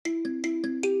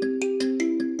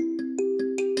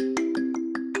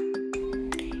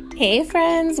Hey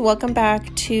friends, welcome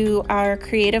back to our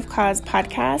Creative Cause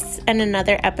podcast and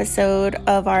another episode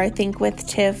of our Think with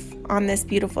Tiff on this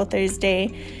beautiful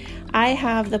Thursday. I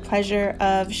have the pleasure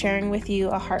of sharing with you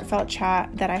a heartfelt chat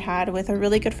that I had with a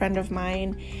really good friend of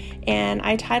mine, and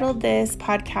I titled this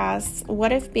podcast,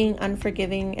 What If Being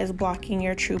Unforgiving is Blocking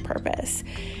Your True Purpose?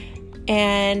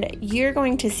 And you're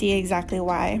going to see exactly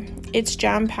why. It's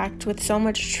jam-packed with so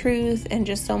much truth and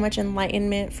just so much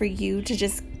enlightenment for you to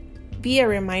just be a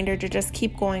reminder to just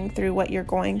keep going through what you're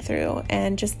going through,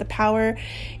 and just the power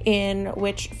in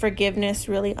which forgiveness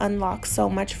really unlocks so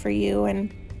much for you,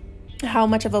 and how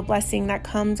much of a blessing that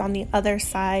comes on the other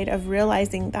side of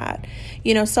realizing that.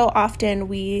 So often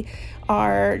we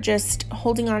are just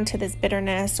holding on to this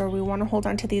bitterness, or we want to hold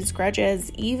on to these grudges,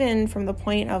 even from the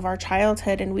point of our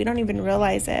childhood, and we don't even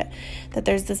realize it, that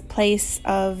there's this place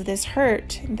of this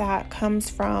hurt that comes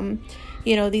from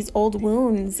these old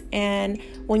wounds. And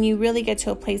when you really get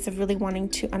to a place of really wanting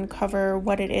to uncover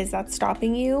what it is that's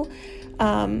stopping you,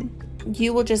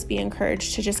 you will just be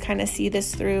encouraged to just kind of see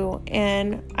this through.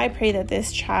 And I pray that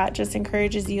this chat just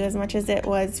encourages you as much as it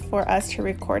was for us to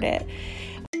record it.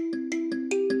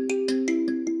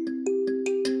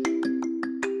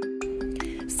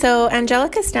 So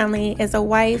Angelica Stanley is a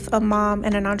wife, a mom,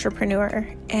 and an entrepreneur,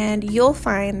 and you'll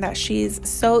find that she's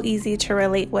so easy to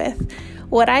relate with.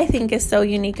 What I think is so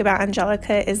unique about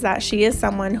Angelica is that she is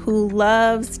someone who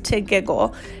loves to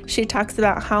giggle. She talks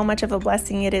about how much of a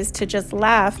blessing it is to just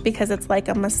laugh, because it's like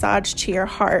a massage to your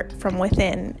heart from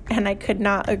within, and I could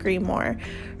not agree more.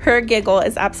 Her giggle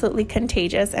is absolutely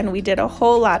contagious, and we did a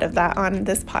whole lot of that on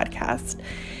this podcast.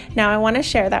 Now, I want to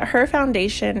share that her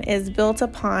foundation is built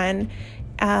upon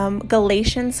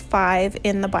Galatians 5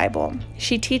 in the Bible.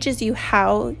 She teaches you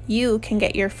how you can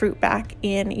get your fruit back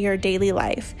in your daily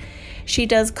life. She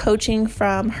does coaching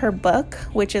from her book,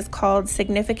 which is called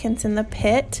Significance in the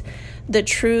Pit, The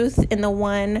Truth in the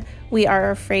One We Are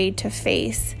Afraid to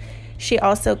Face. She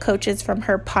also coaches from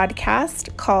her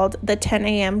podcast called The 10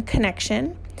 a.m.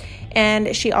 Connection.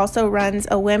 And she also runs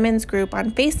a women's group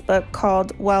on Facebook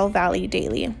called Well Valley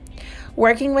Daily.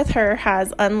 Working with her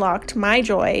has unlocked my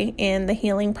joy in the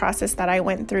healing process that I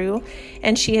went through,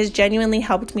 and she has genuinely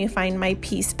helped me find my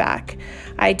peace back.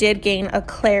 I did gain a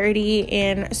clarity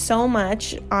in so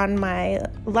much on my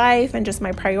life and just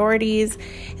my priorities,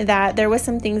 that there was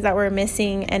some things that were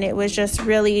missing, and it was just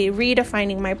really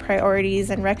redefining my priorities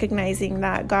and recognizing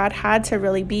that God had to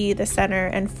really be the center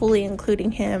and fully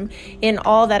including Him in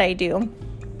all that I do.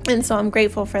 And so I'm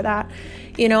grateful for that.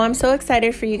 I'm so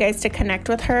excited for you guys to connect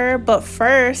with her. But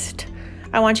first,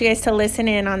 I want you guys to listen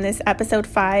in on this episode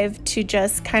 5 to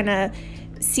just kind of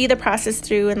see the process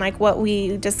through and like what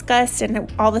we discussed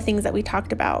and all the things that we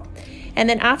talked about. And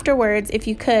then afterwards, if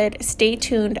you could, stay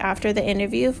tuned after the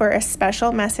interview for a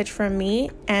special message from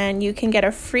me, and you can get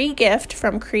a free gift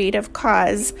from Creative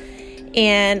Cause.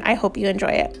 And I hope you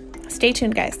enjoy it. Stay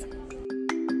tuned, guys.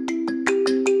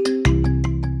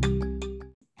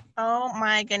 Oh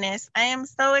my goodness. I am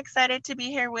so excited to be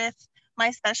here with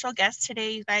my special guest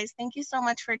today, you guys. Thank you so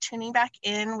much for tuning back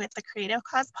in with the Creative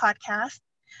Cause podcast.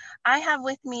 I have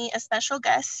with me a special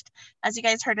guest. As you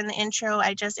guys heard in the intro,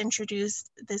 I just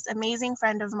introduced this amazing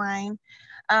friend of mine.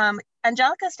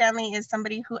 Angelica Stanley is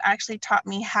somebody who actually taught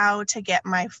me how to get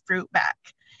my fruit back.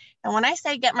 And when I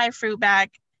say get my fruit back,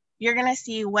 you're going to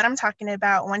see what I'm talking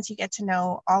about once you get to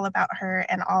know all about her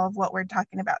and all of what we're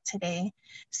talking about today.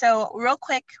 So real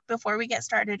quick, before we get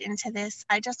started into this,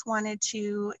 I just wanted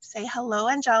to say hello,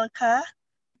 Angelica.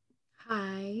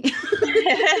 Hi.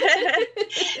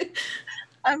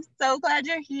 I'm so glad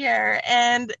you're here.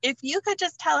 And if you could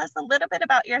just tell us a little bit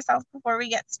about yourself before we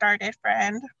get started,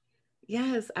 friend.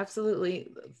 Yes,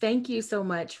 absolutely. Thank you so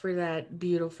much for that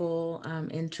beautiful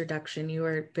introduction. You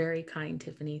are very kind,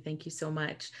 Tiffany. Thank you so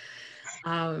much.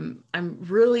 I'm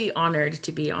really honored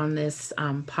to be on this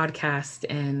podcast,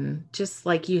 and just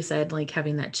like you said, like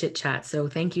having that chit chat. So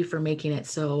thank you for making it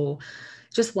so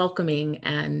just welcoming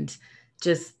and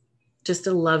just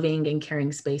a loving and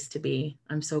caring space to be.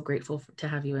 I'm so grateful to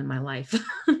have you in my life.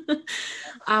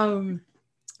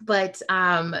 But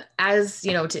as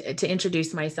you know, to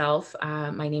introduce myself,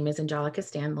 my name is Angelica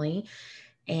Stanley,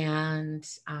 and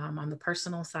on the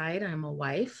personal side, I'm a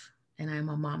wife and I'm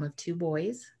a mom of 2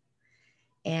 boys,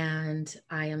 and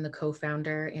I am the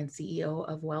co-founder and CEO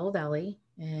of Well Valley.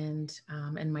 And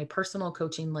in my personal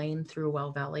coaching lane through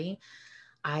Well Valley,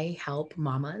 I help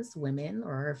mamas, women,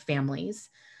 or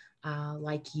families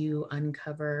like you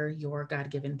uncover your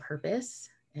God-given purpose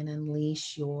and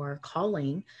unleash your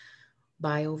calling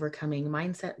by overcoming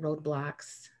mindset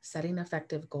roadblocks, setting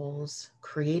effective goals,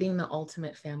 creating the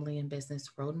ultimate family and business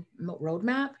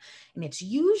roadmap. And it's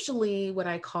usually what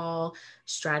I call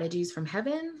strategies from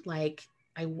heaven. Like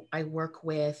I work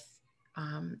with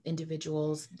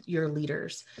individuals, your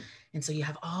leaders. And so you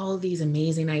have all these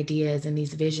amazing ideas and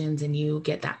these visions, and you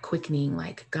get that quickening,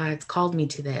 like, God's called me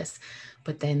to this.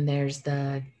 But then there's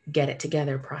the get it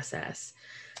together process,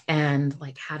 and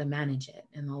like how to manage it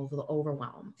and all the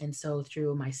overwhelm. And so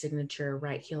through my signature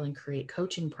Write, Heal, and Create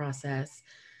coaching process,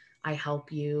 I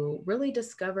help you really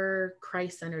discover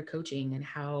Christ-centered coaching and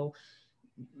how,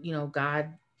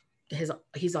 God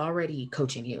he's already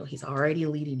coaching you. He's already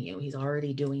leading you. He's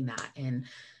already doing that. And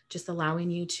just allowing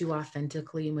you to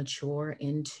authentically mature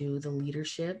into the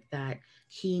leadership that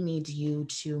he needs you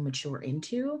to mature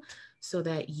into, so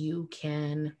that you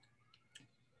can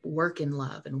work in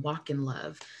love and walk in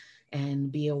love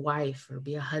and be a wife or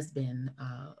be a husband,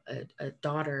 a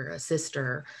daughter, a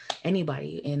sister,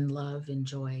 anybody in love and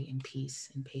joy and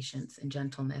peace and patience and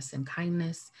gentleness and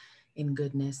kindness and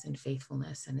goodness and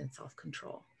faithfulness and in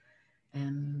self-control.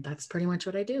 And that's pretty much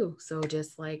what I do. So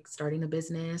just like starting a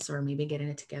business or maybe getting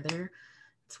it together,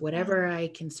 it's whatever I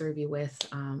can serve you with.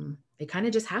 It kind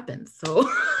of just happens. So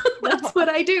that's what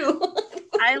I do.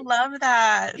 I love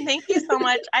that. Thank you so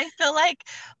much. I feel like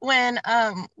when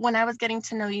I was getting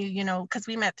to know you, because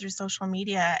we met through social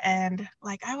media, and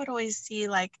like I would always see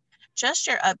like just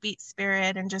your upbeat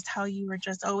spirit and just how you were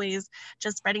just always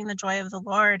just spreading the joy of the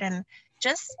Lord. And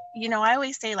just, I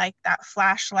always say like that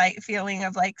flashlight feeling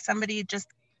of like somebody just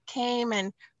came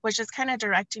and was just kind of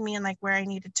directing me in like where I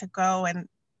needed to go. And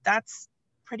that's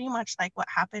pretty much like what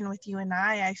happened with you and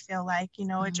I feel like,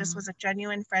 it just was a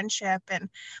genuine friendship. And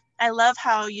I love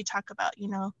how you talk about,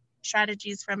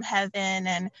 strategies from heaven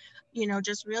and,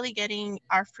 just really getting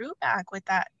our fruit back with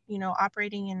that,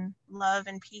 operating in love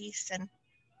and peace.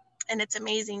 And it's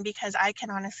amazing because I can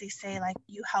honestly say like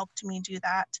you helped me do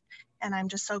that. And I'm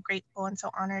just so grateful and so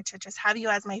honored to just have you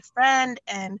as my friend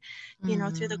and,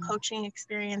 through the coaching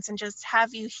experience, and just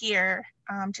have you here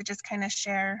to just kind of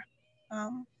share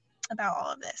about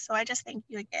all of this. So I just thank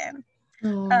you again.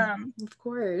 Of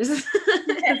course.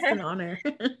 It's an honor.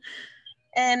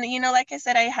 And, like I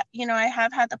said, I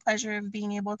have had the pleasure of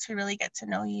being able to really get to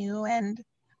know you. And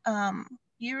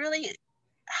you really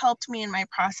helped me in my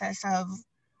process of,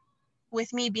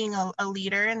 with me being a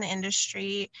leader in the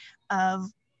industry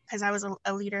because I was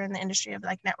a leader in the industry of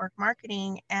like network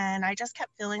marketing. And I just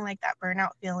kept feeling like that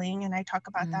burnout feeling. And I talk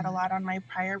about that a lot on my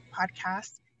prior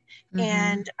podcast.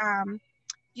 And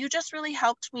you just really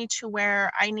helped me to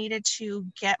where I needed to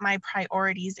get my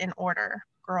priorities in order,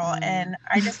 girl. And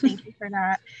I just thank you for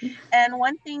that. And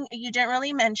one thing you didn't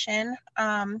really mention,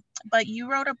 but you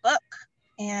wrote a book,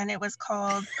 and it was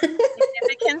called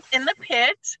Significance in the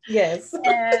Pit. Yes.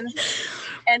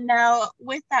 And now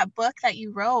with that book that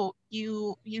you wrote,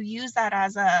 you use that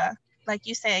as a, like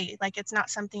you say, like it's not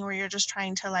something where you're just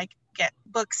trying to like get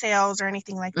book sales or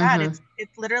anything like that.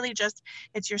 It's literally just,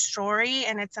 it's your story,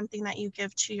 and it's something that you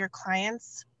give to your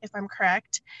clients, if I'm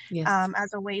correct,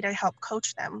 as a way to help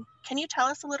coach them. Can you tell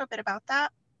us a little bit about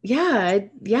that? Yeah,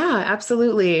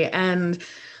 absolutely. And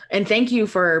thank you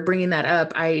for bringing that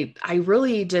up. I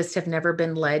really just have never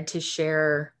been led to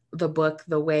share the book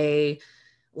the way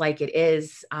like it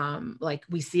is, like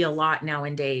we see a lot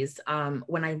nowadays.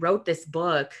 When I wrote this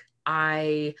book,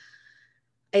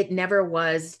 it never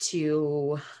was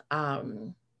to, how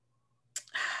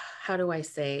do I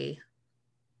say,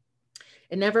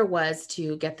 it never was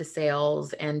to get the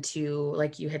sales and to,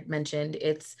 like you had mentioned,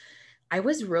 I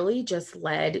was really just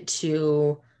led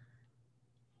to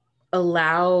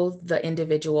allow the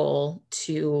individual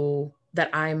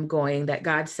that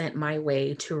God sent my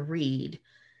way to read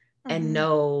and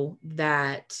know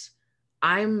that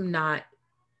I'm not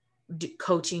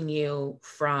coaching you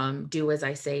from do as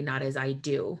I say, not as I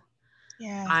do.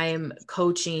 Yes. I'm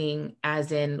coaching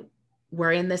as in,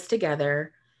 we're in this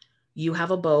together. You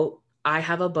have a boat, I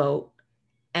have a boat,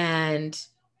 and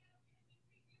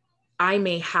I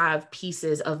may have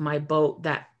pieces of my boat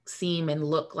that seem and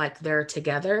look like they're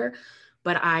together,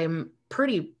 but I'm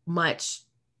pretty much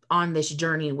on this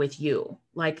journey with you.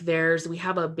 Like we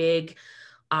have a big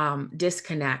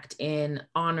disconnect in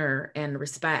honor and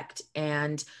respect.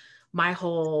 And my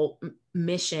whole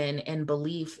mission and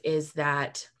belief is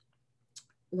that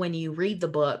when you read the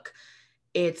book,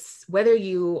 it's whether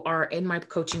you are in my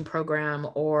coaching program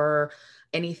or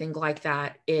anything like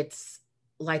that, it's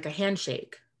like a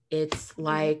handshake. It's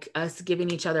like us giving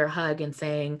each other a hug and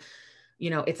saying,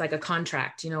 it's like a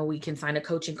contract, we can sign a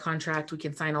coaching contract, we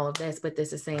can sign all of this, but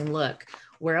this is saying, look,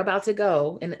 we're about to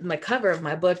go. And my cover of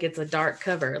my book, it's a dark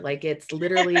cover. Like it's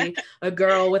literally a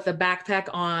girl with a backpack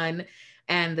on.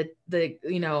 And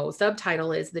the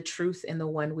subtitle is The Truth in the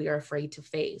One We Are Afraid to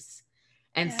Face.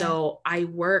 And so I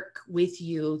work with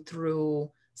you through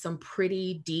some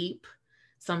pretty deep,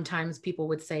 sometimes people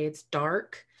would say it's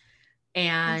dark.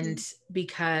 And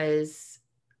because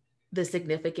the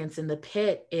significance in the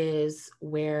pit is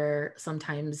where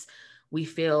sometimes we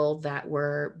feel that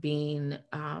we're being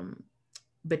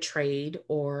betrayed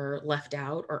or left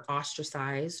out or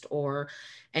ostracized or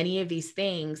any of these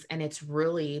things. And it's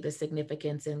really the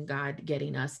significance in God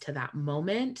getting us to that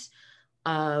moment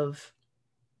of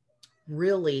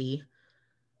really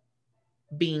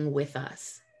being with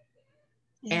us.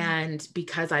 And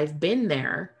because I've been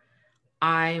there,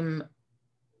 I'm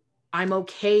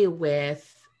okay with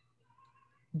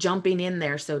jumping in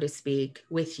there, so to speak,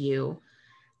 with you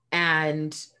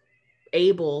and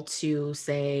able to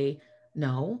say,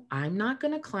 no, I'm not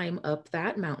going to climb up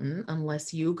that mountain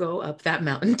unless you go up that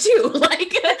mountain too.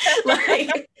 like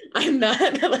I'm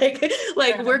not like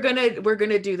we're going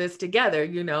to do this together,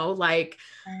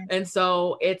 and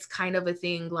so it's kind of a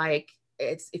thing. Like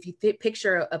it's, if you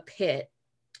picture a pit,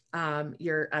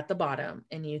 you're at the bottom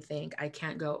and you think, I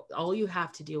can't go. All you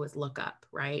have to do is look up,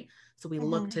 right? So we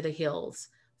look to the hills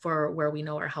for where we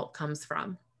know our help comes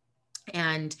from.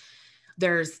 And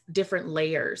there's different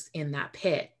layers in that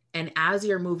pit. And as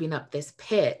you're moving up this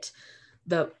pit,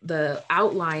 the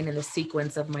outline and the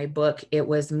sequence of my book, it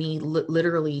was me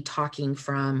literally talking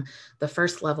from the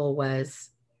first level was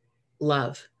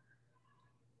love,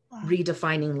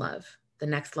 redefining love. The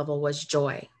next level was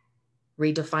joy,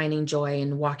 redefining joy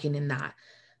and walking in that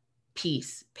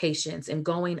peace, patience, and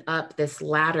going up this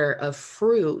ladder of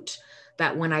fruit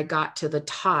that when I got to the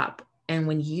top, and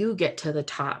when you get to the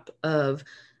top of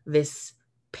this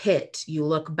pit, you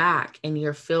look back and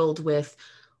you're filled with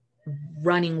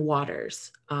running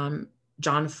waters. John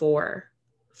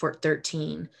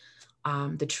 4:13,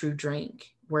 the true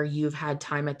drink, where you've had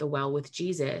time at the well with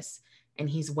Jesus and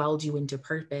he's welled you into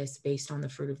purpose based on the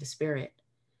fruit of the Spirit.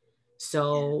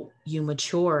 So you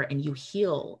mature and you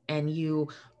heal and you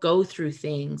go through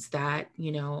things that,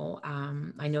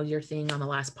 I know your thing on the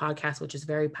last podcast, which is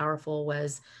very powerful,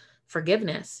 was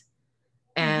forgiveness.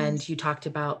 And you talked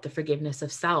about the forgiveness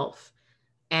of self.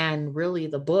 And really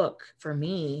the book for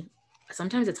me,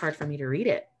 sometimes it's hard for me to read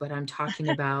it, but I'm talking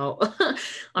about,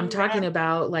 talking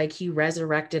about like he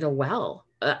resurrected a well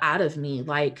out of me,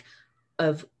 like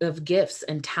of gifts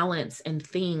and talents and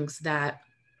things that,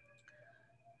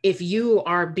 if you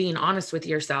are being honest with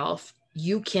yourself,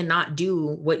 you cannot do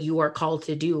what you are called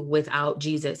to do without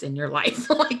Jesus in your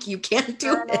life. Like you can't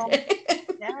do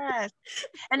it. Yes.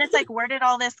 And it's like, where did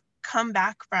all this come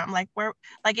back from? Like where,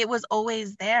 like it was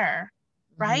always there,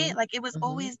 right? Like it was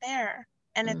always there.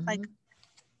 And it's like,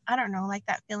 I don't know, like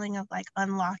that feeling of like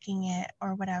unlocking it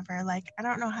or whatever. Like, I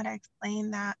don't know how to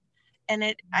explain that. And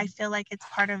I feel like it's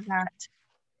part of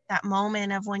that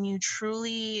moment of when you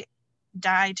truly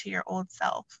die to your old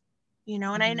self,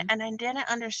 and I didn't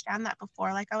understand that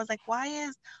before. Like I was like, why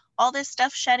is all this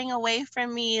stuff shedding away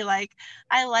from me? Like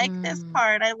I like this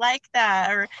part, I like that,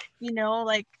 or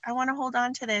like I want to hold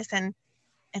on to this, and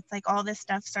it's like all this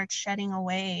stuff starts shedding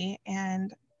away.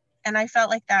 And I felt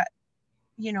like that,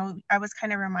 I was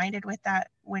kind of reminded with that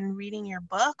when reading your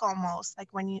book, almost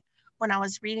like when I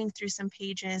was reading through some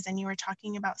pages and you were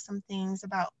talking about some things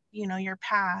about your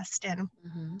past, and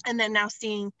then now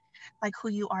seeing like who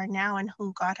you are now and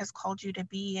who God has called you to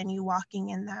be, and you walking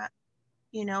in that.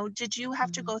 Did you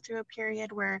have to go through a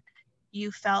period where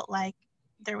you felt like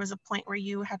there was a point where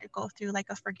you had to go through like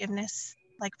a forgiveness,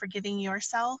 like forgiving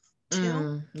yourself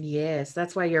too? Yes,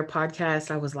 that's why your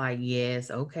podcast, I was like, yes,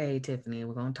 okay, Tiffany,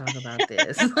 we're going to talk about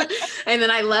this. And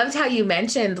then I loved how you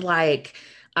mentioned like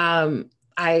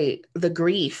the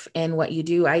grief and what you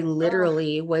do. I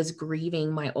literally was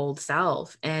grieving my old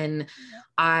self, and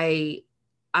I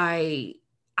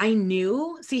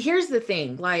knew, see, here's the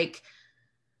thing, like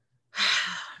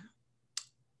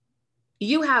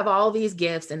you have all these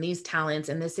gifts and these talents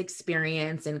and this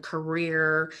experience and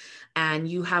career, and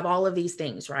you have all of these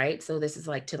things, right? So this is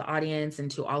like to the audience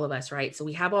and to all of us, right? So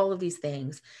we have all of these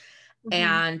things,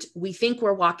 and we think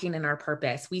we're walking in our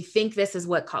purpose. We think this is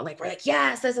what we're like,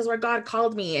 yes, this is where God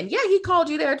called me. And yeah, he called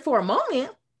you there for a moment.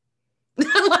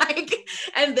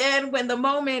 And then when the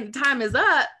moment time is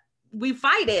up, we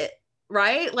fight it,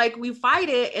 right? Like we fight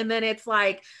it. And then it's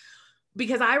like,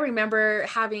 because I remember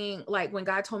having, like, when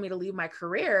God told me to leave my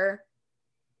career,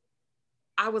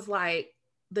 I was like,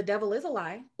 the devil is a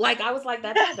lie. Like, I was like,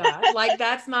 that's not God. Like,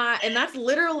 that's not, and that's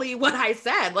literally what I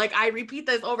said. Like, I repeat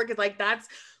this over because like, that's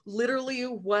literally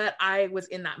what I was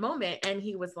in that moment. And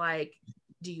he was like,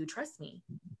 do you trust me?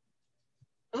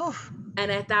 Oof. And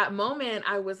at that moment,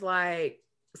 I was like,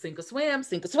 sink or swim,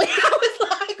 sink or swim. I was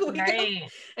like, Right.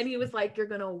 and he was like, you're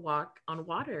going to walk on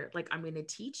water. Like, I'm going to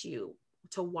teach you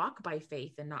to walk by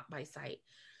faith and not by sight.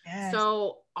 Yes.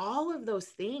 So all of those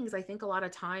things, I think a lot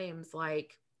of times,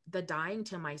 like the dying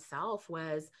to myself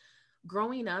was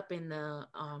growing up in the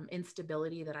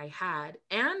instability that I had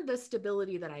and the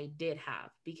stability that I did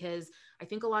have, because I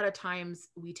think a lot of times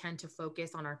we tend to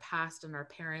focus on our past and our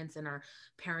parents and our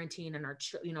parenting and our,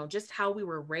 just how we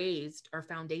were raised, our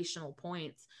foundational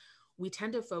points. We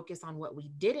tend to focus on what we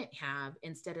didn't have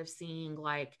instead of seeing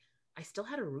like, I still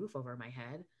had a roof over my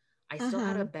head. I still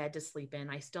had a bed to sleep in.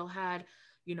 I still had,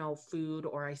 food,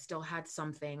 or I still had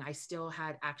something. I still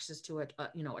had access to a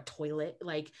toilet,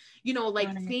 like,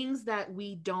 Right. things that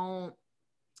we don't,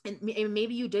 and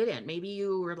maybe you didn't, maybe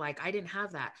you were like, I didn't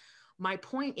have that. My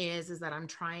point is that I'm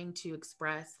trying to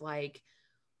express, like,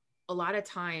 a lot of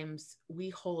times we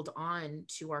hold on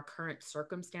to our current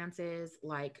circumstances,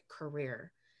 like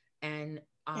career and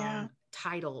Yeah.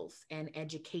 titles and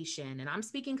education. And I'm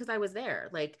speaking because I was there.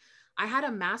 Like, I had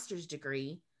a master's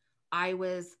degree. I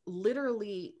was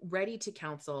literally ready to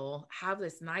counsel, have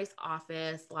this nice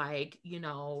office, like,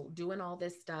 doing all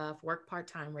this stuff, work part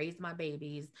time, raise my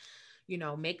babies,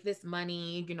 make this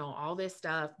money, all this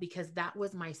stuff, because that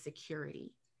was my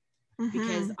security.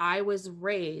 Because I was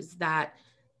raised that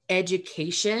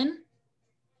education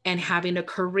and having a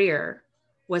career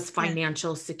was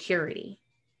financial security.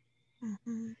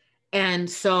 And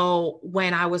so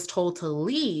when I was told to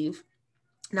leave,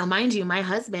 now mind you, my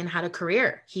husband had a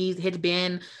career. He had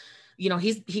been,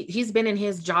 he's been in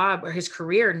his job or his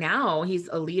career. Now he's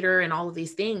a leader and all of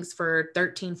these things for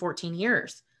 13, 14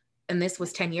 years. And this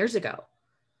was 10 years ago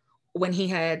when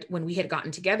we had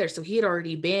gotten together. So he had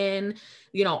already been,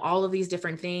 all of these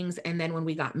different things. And then when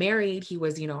we got married, he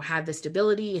was, had the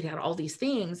stability, he had all these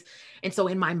things. And so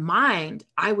in my mind,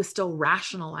 I was still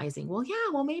rationalizing, well,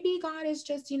 yeah, well, maybe God is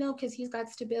just, because he's got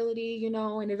stability,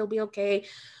 and it'll be okay.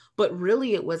 But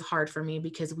really it was hard for me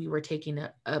because we were taking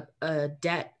a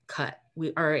debt cut,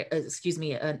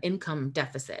 an income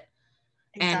deficit.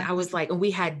 Exactly. And I was like, and we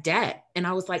had debt. And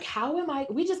I was like,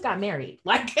 we just got married.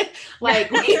 Like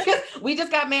we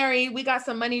just got married. We got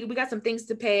some money. We got some things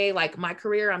to pay. Like my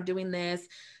career, I'm doing this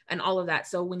and all of that.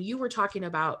 So when you were talking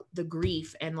about the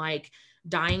grief and like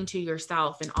dying to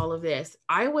yourself and all of this,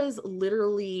 I was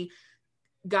literally,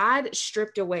 God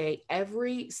stripped away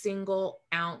every single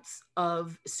ounce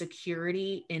of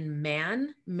security in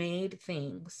man-made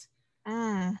things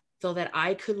so that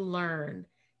I could learn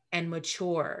and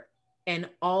mature and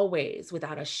always,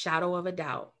 without a shadow of a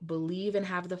doubt, believe and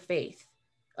have the faith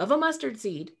of a mustard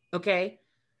seed, okay?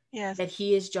 Yes. That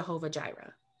he is Jehovah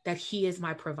Jireh, that he is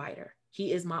my provider.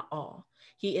 He is my all.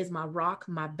 He is my rock,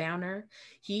 my banner.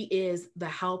 He is the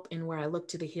help in where I look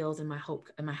to the hills and my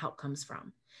help comes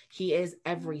from. He is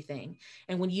everything.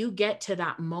 And when you get to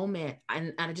that moment,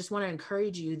 and I just want to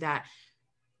encourage you that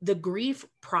the grief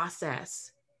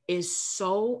process is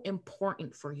so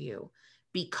important for you,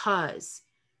 because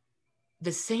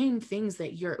the same things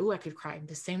that I could cry,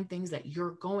 the same things that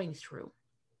you're going through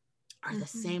are the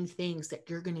same things that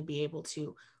you're going to be able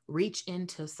to reach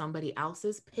into somebody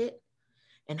else's pit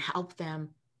and help them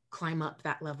climb up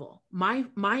that level. My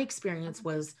experience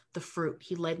was the fruit.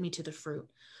 He led me to the fruit.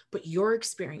 But your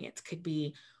experience could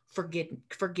be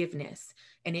forgiveness,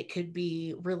 and it could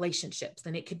be relationships,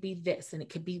 and it could be this, and it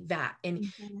could be that.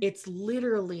 And it's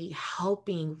literally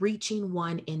helping, reaching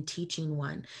one and teaching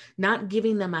one, not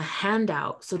giving them a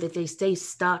handout so that they stay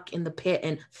stuck in the pit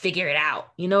and figure it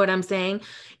out. You know what I'm saying?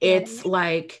 It's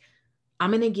like,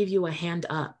 I'm going to give you a hand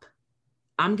up.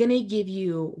 I'm going to give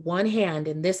you one hand,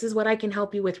 and this is what I can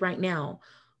help you with right now.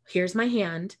 Here's my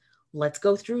hand. Let's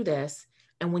go through this.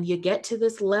 And when you get to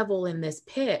this level in this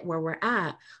pit where we're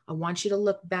at, I want you to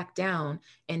look back down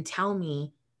and tell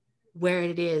me where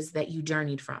it is that you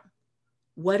journeyed from.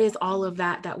 What is all of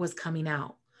that was coming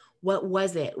out? What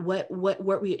was it? What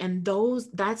were we? And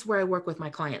that's where I work with my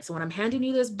clients. So when I'm handing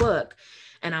you this book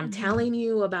and I'm telling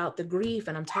you about the grief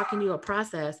and I'm talking to you a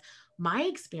process, my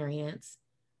experience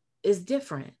is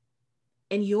different.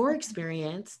 And your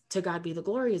experience, to God be the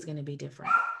glory, is going to be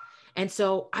different. And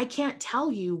so I can't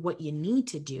tell you what you need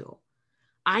to do.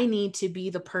 I need to be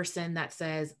the person that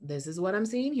says, this is what I'm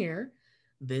seeing here.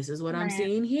 This is what I'm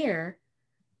seeing here.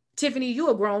 Tiffany, you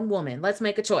a grown woman. Let's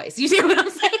make a choice. You see what I'm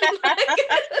saying?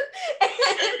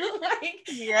 Like,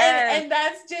 Yes. and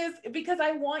that's just because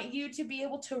I want you to be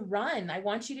able to run. I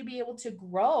want you to be able to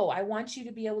grow. I want you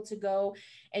to be able to go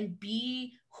and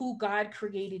be who God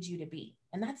created you to be.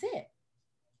 And that's it.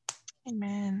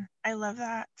 Amen. I love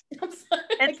that. I'm sorry.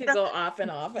 I It's could so, go off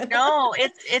and off. no,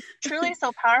 it's truly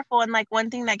so powerful. And like one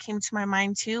thing that came to my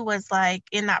mind too was like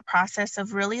in that process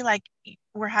of really like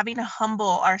we're having to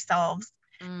humble ourselves.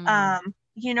 Mm,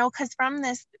 You know, because from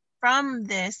this,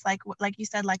 like you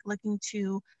said, like looking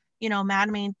to, you know,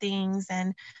 man-made things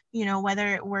and, you know,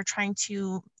 whether we're trying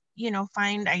to, you know,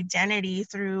 find identity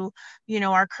through, you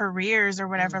know, our careers or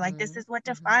whatever, like this mhm, is what mhm,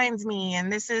 defines me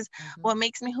and this is mhm, what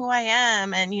makes me who I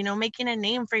am, and, you know, making a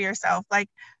name for yourself. Like,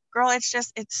 girl, it's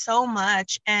so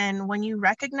much. And when you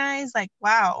recognize, like,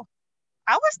 wow,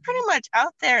 I was pretty much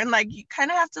out there, and like you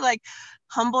kind of have to like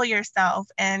humble yourself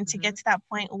and to get mhm, to that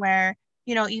point where,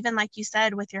 you know, even like you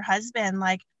said with your husband,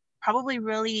 like probably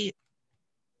really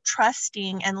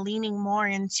trusting and leaning more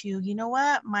into, you know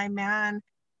what, my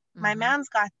mhm, man's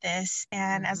got this.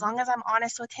 And as mhm, long as I'm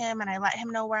honest with him and I let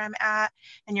him know where I'm at,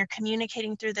 and you're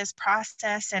communicating through this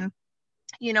process, and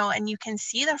you know, and you can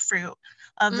see the fruit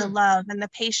of the mm, love and the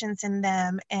patience in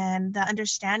them and the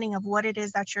understanding of what it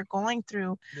is that you're going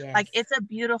through. Like, yes. it's a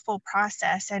beautiful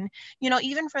process. And, you know,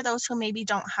 even for those who maybe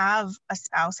don't have a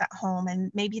spouse at home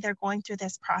and maybe they're going through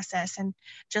this process, and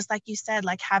just like you said,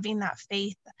 like having that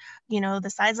faith, you know, the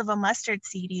size of a mustard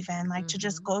seed, even like to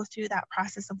just Mhm, go through that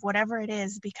process of whatever it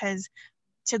is, because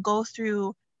to go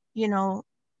through, you know,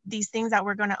 these things that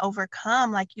we're going to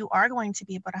overcome, like you are going to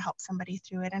be able to help somebody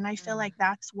through it. And I feel mm, like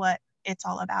that's what it's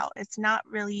all about. It's not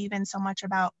really even so much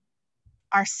about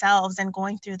ourselves and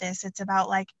going through this. It's about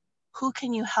like, who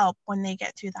can you help when they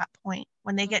get through that point,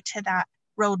 when they mm. get to that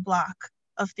roadblock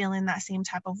of feeling that same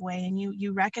type of way, and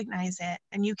you recognize it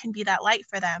and you can be that light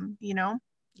for them, you know?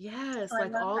 So Yes, I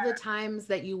like love all the that. times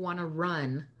that you want to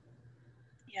run,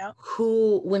 Yeah.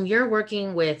 who, when you're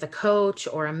working with a coach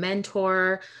or a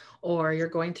mentor, or you're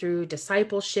going through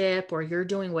discipleship, or you're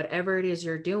doing whatever it is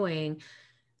you're doing,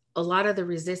 a lot of the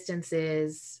resistance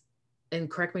is, and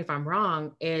correct me if I'm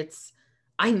wrong, it's,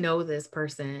 I know this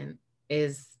person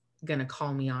is gonna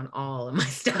call me on all of my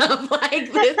stuff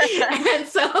like this. And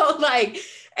so like,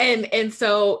 and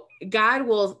so God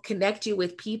will connect you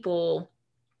with people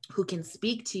who can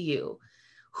speak to you,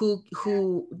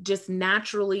 who just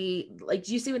naturally, like,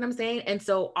 do you see what I'm saying? And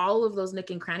so all of those nook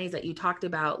and crannies that you talked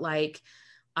about, like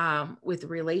with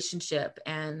relationship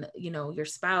and, you know, your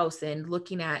spouse, and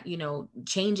looking at, you know,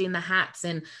 changing the hats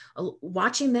and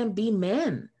watching them be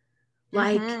men,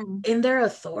 like Mm-hmm. in their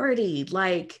authority,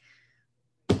 like,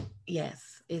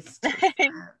 yes, it's just,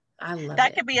 I love That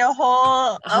it. could be a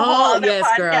whole Oh other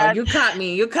yes, girl, podcast. you I caught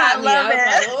me. love I was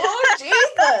like, it. oh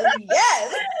Jesus,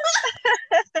 yes.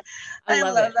 I I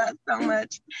love love it. that so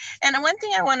much. And one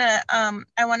thing I want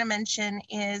to mention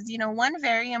is, you know, one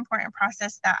very important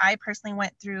process that I personally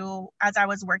went through as I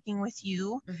was working with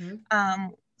you, Mm-hmm.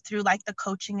 um, through like the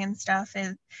coaching and stuff,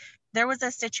 is there was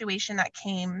a situation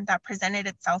that presented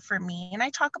itself for me, and I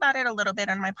talk about it a little bit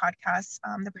on my podcast,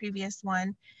 the previous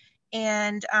one,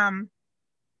 and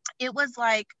it was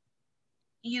like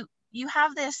you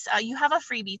have this you have a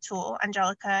freebie tool,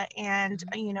 Angelica, and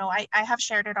you know, I have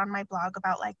shared it on my blog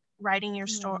about like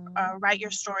Mm-hmm. write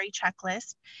your story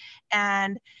checklist.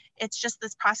 And it's just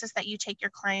this process that you take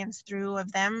your clients through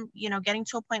of them, you know, getting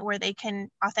to a point where they can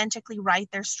authentically write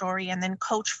their story and then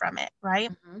coach from it,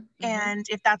 right? Mm-hmm. Mm-hmm. And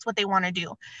if that's what they want to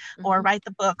do, or Mm-hmm. write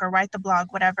the book or write the blog,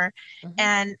 whatever. Mm-hmm.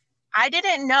 And I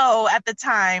didn't know at the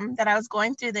time that I was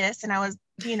going through this, and I was,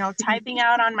 you know, typing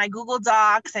out on my Google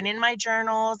Docs and in my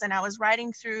journals, and I was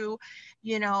writing through,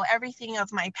 you know, everything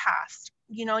of my past,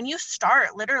 you know. And you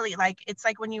start literally, like, it's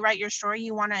like when you write your story,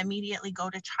 you want to immediately go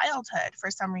to childhood for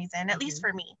some reason, at least Mm-hmm.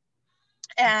 for me.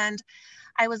 And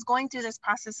I was going through this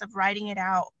process of writing it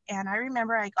out. And I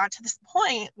remember I got to this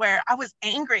point where I was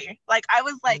angry. Like, I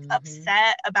was like Mm-hmm.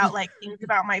 upset about like things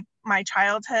about my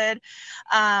childhood.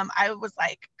 I was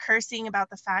like cursing about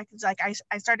the fact that like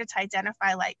I started to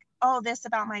identify like, oh, this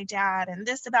about my dad and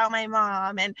this about my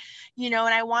mom. And, you know,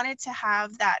 and I wanted to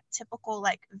have that typical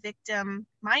like victim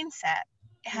mindset.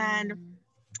 And Mm-hmm.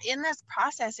 in this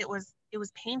process, it was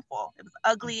painful, it was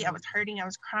ugly, I Mm-hmm. was hurting, I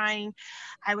was crying.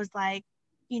 I was like,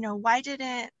 you know, why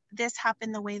didn't this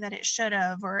happen the way that it should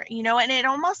have? Or, you know, and it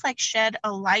almost like shed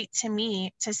a light to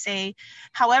me to say,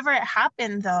 however it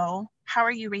happened though, how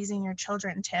are you raising your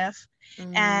children, Tiff?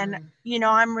 And, Mm-hmm. you know,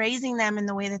 I'm raising them in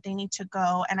the way that they need to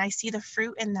go, and I see the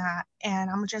fruit in that. And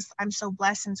I'm so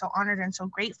blessed and so honored and so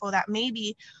grateful that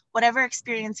maybe whatever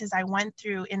experiences I went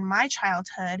through in my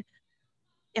childhood,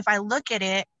 if I look at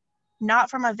it not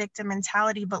from a victim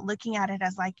mentality, but looking at it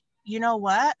as like, you know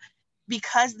what?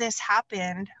 Because this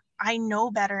happened, I know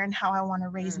better in how I want to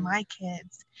raise my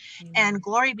kids. And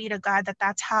glory be to God that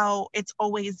that's how it's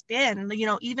always been, you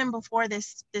know, even before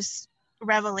this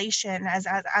revelation as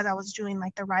I was doing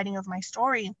like the writing of my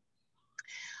story.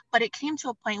 But it came to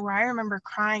a point where I remember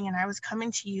crying and I was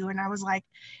coming to you and I was like,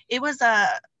 it was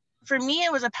for me,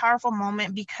 it was a powerful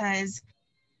moment because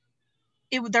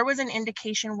there was an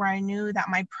indication where I knew that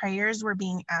my prayers were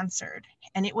being answered.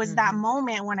 And it was that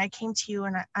moment when I came to you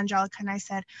and Angelica and I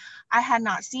said, I had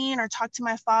not seen or talked to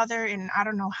my father in I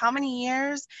don't know how many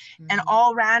years. And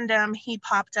all random, he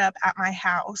popped up at my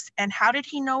house. And how did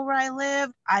he know where I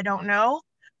lived? I don't know,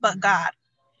 but God.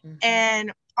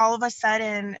 And all of a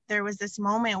sudden, there was this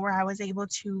moment where I was able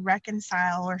to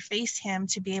reconcile or face him,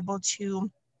 to be able to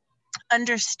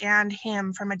understand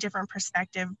him from a different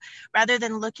perspective. Rather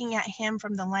than looking at him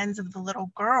from the lens of the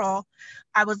little girl,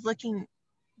 I was looking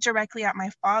directly at my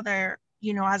father,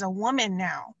 you know, as a woman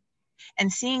now,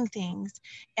 and seeing things.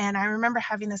 And I remember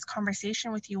having this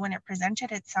conversation with you when it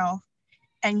presented itself,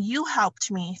 and you helped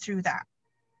me through that.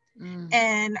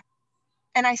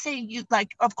 And I say you,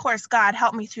 like, of course, God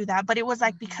helped me through that, but it was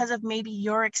like because of maybe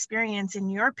your experience in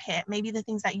your pit, maybe the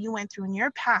things that you went through in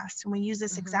your past. And we use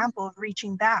this example of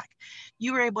reaching back.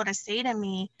 You were able to say to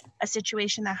me a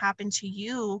situation that happened to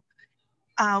you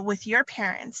with your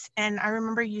parents. And I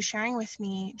remember you sharing with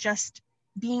me just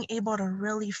being able to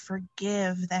really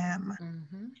forgive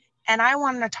them. And I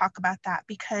wanted to talk about that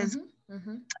because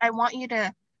I want you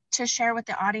to share with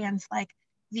the audience, like,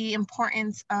 the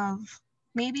importance of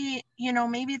maybe, you know,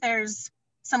 maybe there's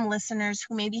some listeners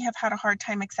who maybe have had a hard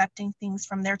time accepting things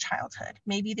from their childhood.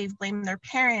 Maybe they've blamed their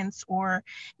parents, or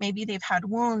maybe they've had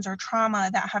wounds or trauma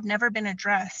that have never been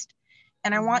addressed.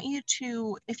 And I want you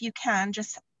to, if you can,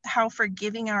 just how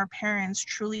forgiving our parents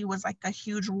truly was like a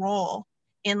huge role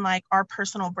in like our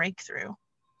personal breakthrough.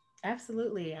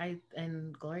 Absolutely.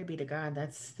 And glory be to God.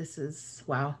 This is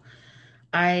wow.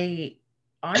 I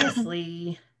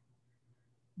honestly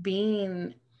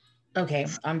being okay,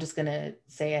 I'm just going to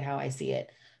say it how I see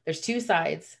it. There's two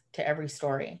sides to every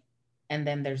story, and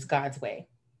then there's God's way.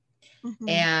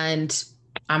 And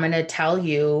I'm going to tell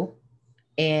you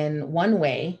in one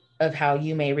way of how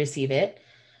you may receive it.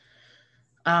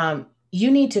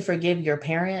 You need to forgive your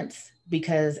parents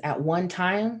because at one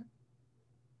time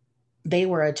they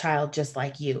were a child just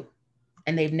like you,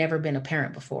 and they've never been a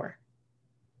parent before.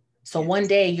 So one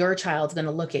day your child's going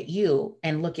to look at you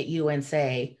and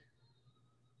say,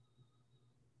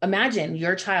 imagine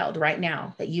your child right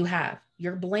now that you have,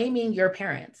 you're blaming your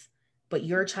parents, but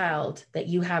your child that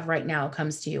you have right now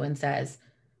comes to you and says,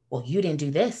 well, you didn't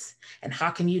do this. And how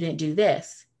come you didn't do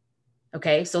this?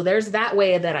 Okay. So there's that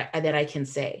way that I can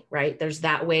say, right? There's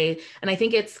that way. And I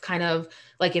think it's kind of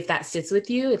like, if that sits with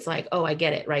you, it's like, oh, I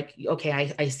get it. Right.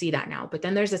 Okay. I see that now. But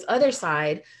then there's this other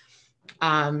side,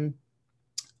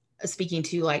 speaking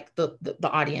to like the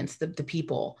audience, the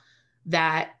people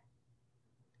that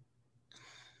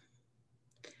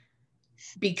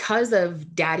because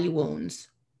of daddy wounds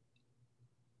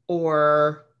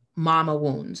or mama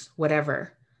wounds,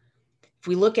 whatever, if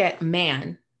we look at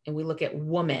man and we look at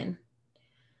woman,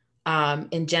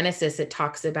 in Genesis, it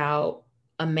talks about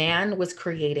a man was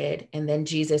created and then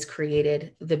Jesus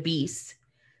created the beast.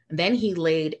 And then he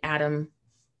laid Adam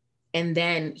and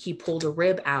then he pulled a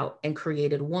rib out and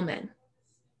created woman.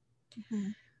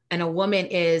 And a woman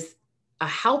is a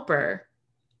helper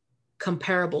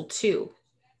comparable to.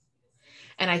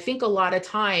 And I think a lot of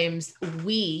times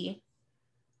we,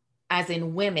 as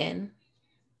in women,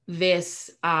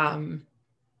 this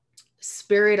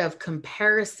spirit of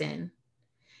comparison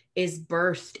is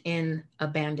birthed in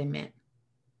abandonment.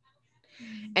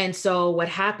 And so what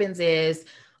happens is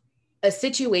a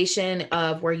situation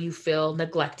of where you feel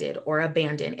neglected or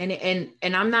abandoned.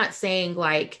 And I'm not saying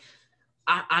like,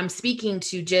 I'm speaking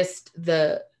to just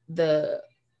the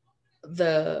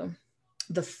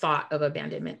thought of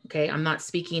abandonment. Okay. I'm not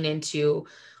speaking into,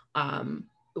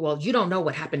 well, you don't know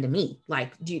what happened to me.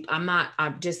 Like,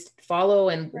 I'm just follow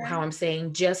and how I'm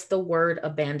saying just the word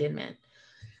abandonment.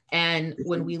 And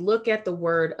when we look at the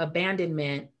word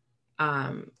abandonment,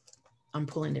 I'm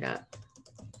pulling it up.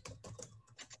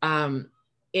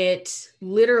 It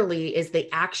literally is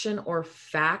the action or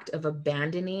fact of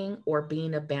abandoning or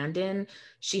being abandoned.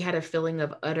 She had a feeling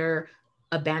of utter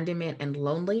abandonment and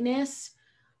loneliness,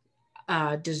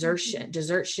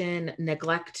 desertion,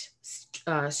 neglect,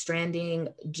 stranding,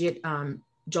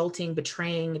 jolting,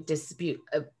 betraying, dispute,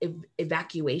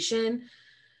 evacuation.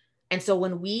 And so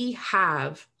when we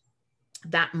have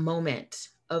that moment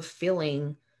of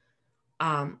feeling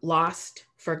lost,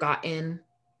 forgotten,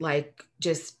 like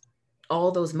just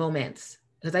all those moments,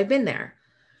 because I've been there.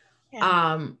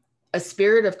 Yeah. A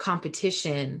spirit of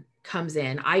competition comes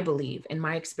in, I believe, in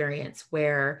my experience,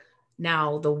 where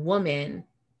now the woman,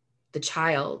 the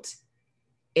child,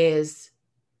 is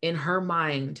in her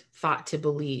mind thought to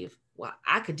believe, well,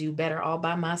 I could do better all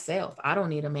by myself. I don't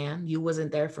need a man. You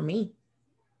wasn't there for me.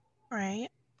 Right.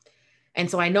 And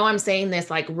so I know I'm saying this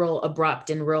like real abrupt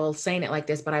and real saying it like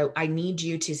this, but I need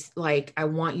you to like, I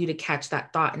want you to catch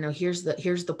that thought. And now here's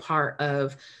the part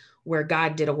of where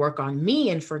God did a work on me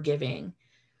in forgiving,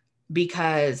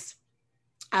 because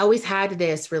I always had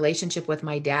this relationship with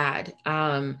my dad.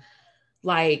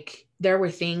 Like there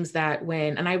were things that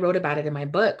and I wrote about it in my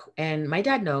book, and my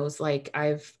dad knows, like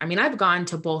I've gone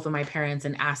to both of my parents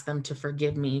and asked them to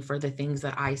forgive me for the things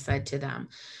that I said to them,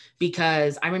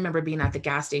 because I remember being at the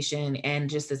gas station and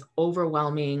just this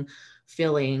overwhelming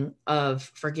feeling of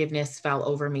forgiveness fell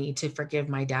over me to forgive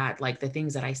my dad, like the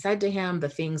things that I said to him, the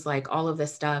things like all of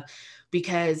this stuff,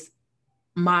 because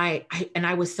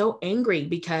I was so angry,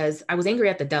 because I was angry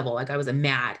at the devil. Like I was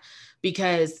mad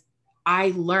because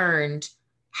I learned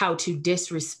how to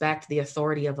disrespect the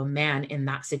authority of a man in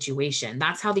that situation.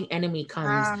 That's how the enemy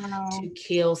comes Wow. to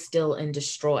kill, steal, and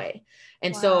destroy.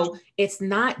 And Wow. so it's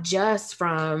not just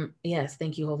from, yes,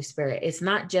 thank you, Holy Spirit. It's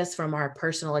not just from our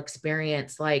personal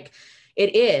experience. Like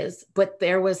it is, but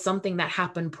there was something that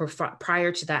happened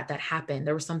prior to that happened.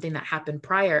 There was something that happened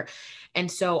prior.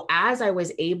 And so as I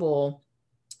was able,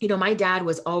 my dad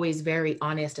was always very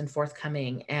honest and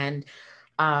forthcoming, and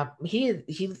he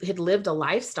had lived a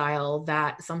lifestyle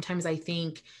that sometimes I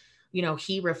think,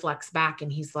 he reflects back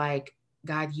and he's like,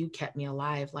 God, you kept me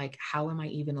alive. Like, how am I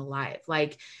even alive?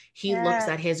 Like he looks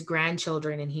Yeah. at his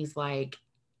grandchildren and he's like,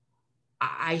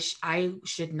 I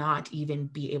should not even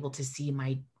be able to see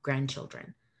my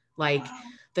grandchildren. Like Wow.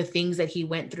 the things that he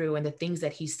went through and the things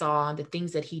that he saw and the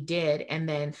things that he did. And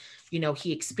then,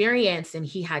 he experienced and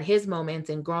he had his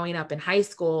moments, and growing up in high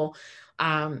school,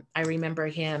 I remember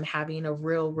him having a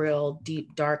real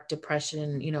deep, dark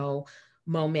depression,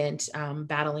 moment,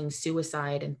 battling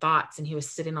suicide and thoughts. And he was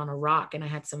sitting on a rock, and I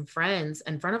had some friends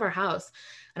in front of our house,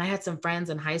 and I had some friends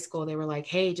in high school. They were like,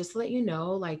 hey, just to let you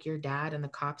know, like your dad and the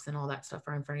cops and all that stuff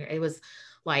are in front of you. It was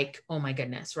like, oh my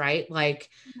goodness. Right. Like,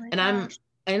 Oh my and I'm gosh.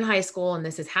 in high school and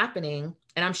this is happening,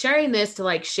 and I'm sharing this to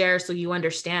like share so you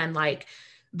understand, like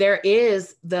there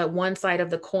is the one side of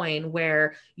the coin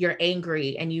where you're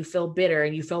angry and you feel bitter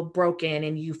and you feel broken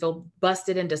and you feel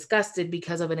busted and disgusted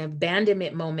because of an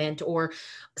abandonment moment or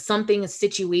something, a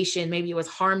situation, maybe it was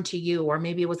harm to you, or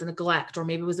maybe it was neglect, or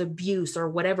maybe it was abuse, or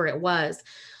whatever it was.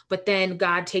 But then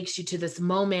God takes you to this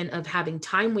moment of having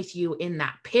time with you in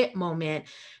that pit moment.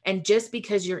 And just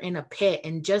because you're in a pit,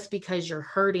 and just because you're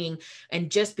hurting, and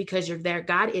just because you're there,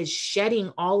 God is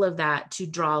shedding all of that to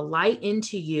draw light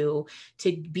into you,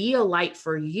 to be a light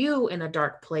for you in a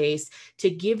dark place, to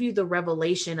give you the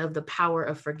revelation of the power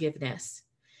of forgiveness.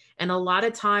 And a lot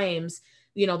of times,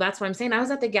 that's why I'm saying I was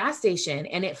at the gas station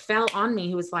and it fell on me.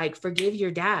 He was like, forgive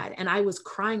your dad. And I was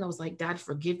crying. I was like, Dad,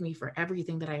 forgive me for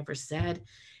everything that I ever said,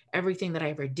 everything that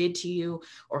I ever did to you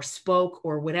or spoke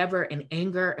or whatever, in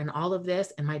anger and all of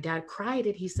this. And my dad cried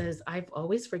and he says, I've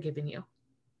always forgiven you.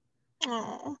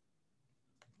 Oh.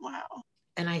 Wow.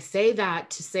 And I say that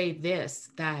to say this,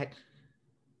 that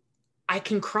I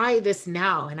can cry this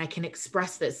now and I can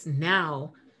express this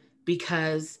now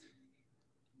because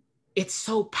it's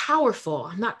so powerful.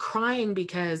 I'm not crying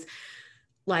because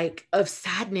like of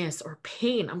sadness or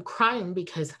pain. I'm crying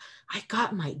because I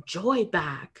got my joy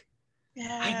back.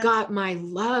 I Yes. got my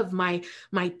love, my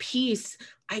peace.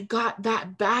 I got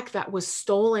that back that was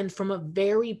stolen from a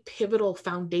very pivotal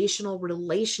foundational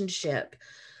relationship.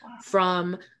 Wow.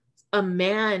 From a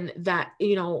man that,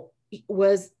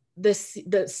 was the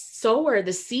sower,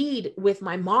 the seed with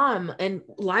my mom, and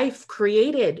life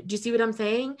created. Do you see what I'm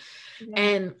saying? Yeah.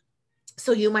 And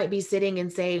so you might be sitting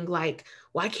and saying like,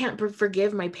 well, I can't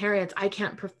forgive my parents. I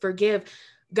can't forgive.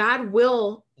 God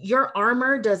will, your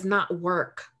armor does not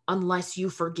work unless you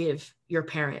forgive your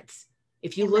parents.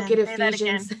 If you look Amen. at Say that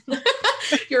again. Ephesians,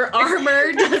 your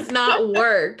armor does not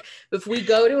work. If we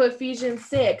go to Ephesians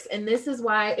 6, and this is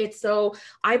why it's so,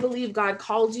 I believe God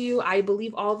called you. I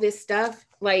believe all this stuff.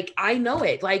 Like, I know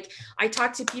it. Like, I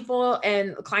talk to people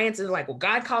and clients and they're like, well,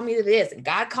 God called me to this and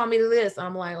God called me to this. And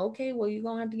I'm like, okay, well, you're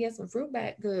going to have to get some fruit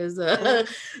back because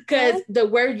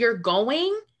where you're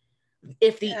going,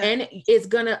 if the end is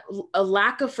a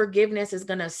lack of forgiveness is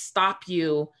gonna stop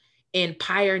you in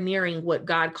pioneering what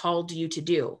God called you to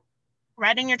do.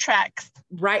 Right in your tracks.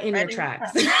 Right in your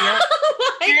tracks. Yep.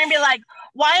 You're gonna be like,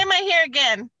 why am I here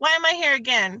again? Why am I here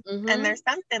again? Mm-hmm. And there's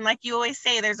something, like you always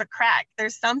say, there's a crack.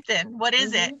 There's something. What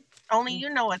is it? Only you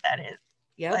know what that is.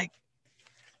 Yep. Like,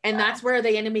 And that's where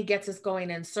the enemy gets us going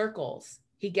in circles.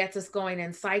 He gets us going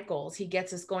in cycles. He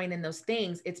gets us going in those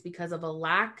things. It's because of a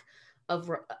lack of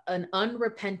an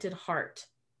unrepented heart.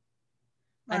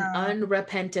 An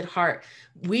unrepented heart.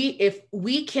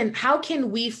 How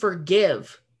can we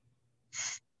forgive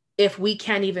if we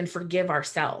can't even forgive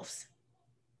ourselves?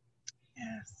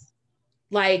 Yes.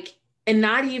 Like, and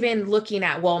not even looking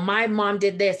at, well, my mom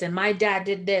did this and my dad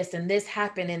did this and this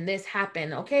happened and this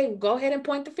happened. Okay, go ahead and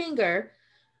point the finger,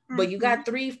 but you got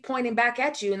three pointing back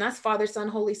at you, and that's Father, Son,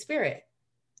 Holy Spirit.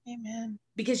 Amen.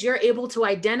 Because you're able to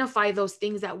identify those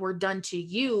things that were done to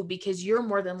you, because you're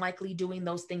more than likely doing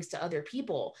those things to other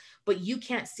people, but you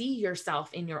can't see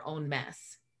yourself in your own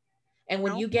mess. And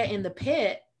when you get in the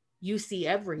pit, you see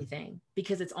everything,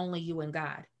 because it's only you and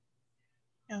God.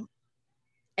 Yep.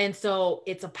 And so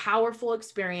it's a powerful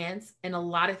experience, and a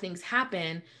lot of things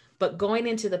happen, but going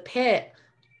into the pit,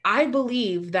 I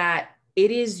believe that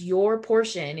it is your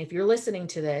portion, if you're listening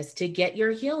to this, to get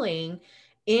your healing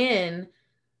in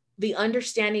the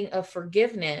understanding of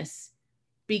forgiveness,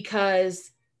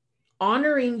 because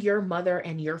honoring your mother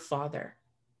and your father,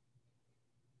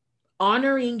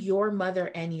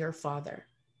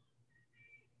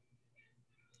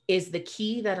 is the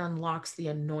key that unlocks the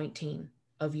anointing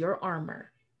of your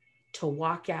armor to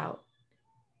walk out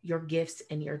your gifts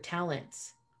and your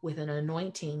talents with an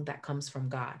anointing that comes from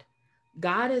God.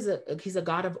 He's a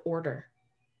God of order.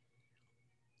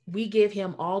 We give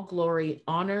him all glory,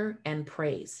 honor, and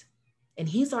praise. And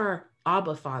he's our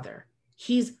Abba Father.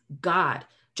 He's God,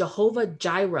 Jehovah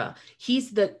Jireh.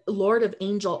 He's the Lord of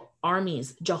angel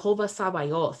armies, Jehovah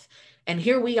Sabaoth. And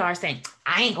here we are saying,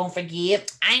 I ain't gonna forgive.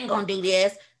 I ain't gonna do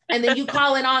this. And then you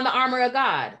calling on the armor of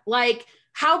God. Like,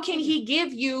 how can he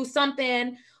give you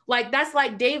something like that's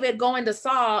like David going to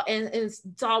Saul, and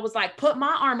Saul was like, put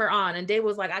my armor on. And David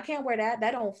was like, I can't wear that.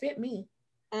 That don't fit me.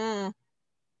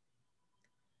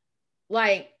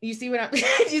 Like, you see what I'm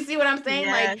you see what I'm saying?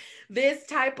 Yes. Like, this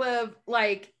type of,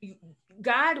 like,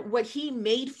 God, what he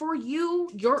made for you,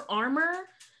 your armor,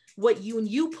 when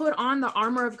you put on the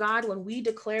armor of God, when we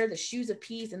declare the shoes of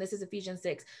peace, and this is Ephesians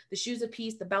 6, the shoes of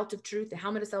peace, the belt of truth, the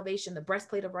helmet of salvation, the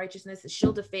breastplate of righteousness, the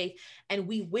shield of faith, and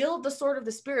we wield the sword of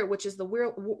the Spirit, which is the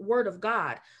word of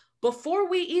God. Before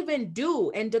we even do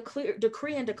and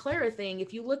decree and declare a thing,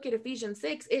 if you look at Ephesians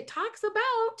 6, it talks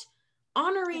about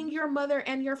honoring your mother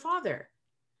and your father.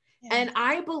 Yeah. And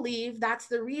I believe that's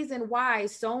the reason why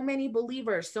so many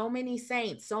believers, so many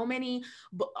saints,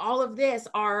 all of this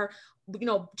are,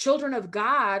 children of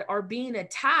God are being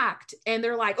attacked, and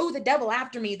they're like, oh, the devil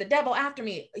after me.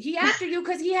 He after you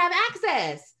because he have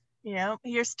access. Yeah,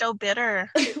 you're still bitter.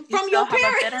 From your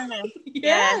parents. Bitterness.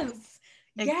 Yes.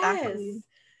 Exactly.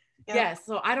 Yep. Yes.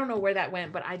 So I don't know where that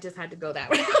went, but I just had to go that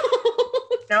way.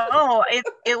 No,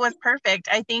 it was perfect.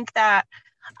 I think that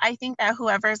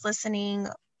whoever's listening,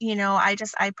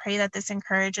 I pray that this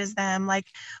encourages them, like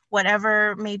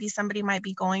whatever maybe somebody might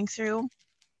be going through.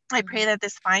 I pray that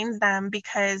this finds them,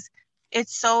 because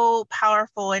it's so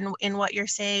powerful in what you're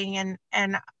saying.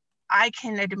 And I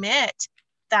can admit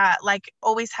that, like,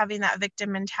 always having that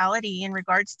victim mentality in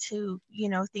regards to,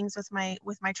 things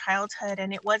with my childhood.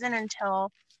 And it wasn't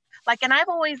until, like, and I've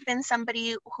always been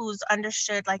somebody who's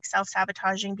understood, like,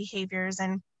 self-sabotaging behaviors,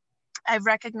 and I've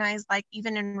recognized, like,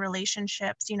 even in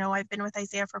relationships, I've been with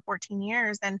Isaiah for 14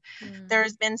 years, and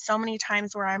there's been so many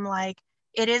times where I'm like,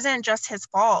 it isn't just his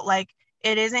fault. Like,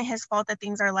 it isn't his fault that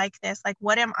things are like this. Like,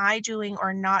 what am I doing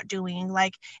or not doing?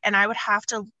 Like, and I would have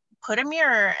to put a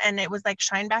mirror, and it was like,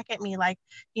 shine back at me, like,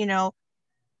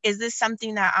 is this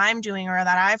something that I'm doing or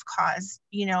that I've caused,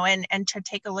 and to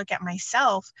take a look at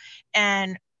myself.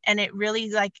 And it really,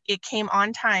 like, it came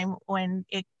on time when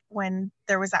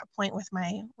there was that point with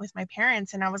my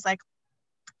parents, and I was like,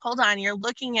 hold on, you're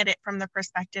looking at it from the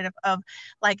perspective of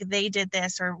like, they did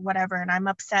this or whatever, and I'm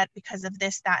upset because of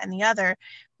this, that, and the other,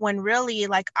 when really,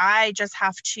 like, I just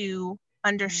have to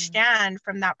understand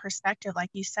from that perspective, like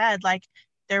you said, like,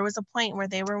 there was a point where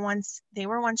they were once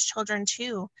children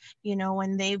too,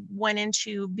 when they went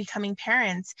into becoming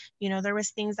parents, there was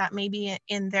things that maybe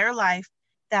in their life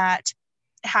that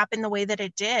happened the way that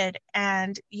it did,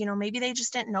 and maybe they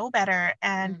just didn't know better.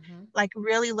 And like,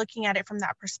 really looking at it from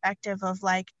that perspective of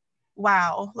like,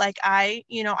 wow, like, I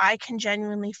can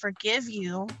genuinely forgive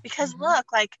you, because look,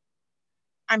 like,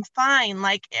 I'm fine,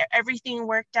 like, everything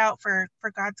worked out for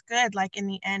God's good, like, in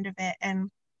the end of it.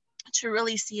 And to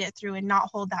really see it through and not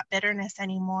hold that bitterness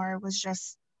anymore was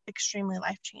just extremely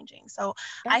life-changing. So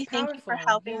that's I thank you for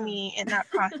helping me in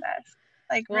that process.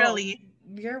 Like, well, really.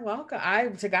 You're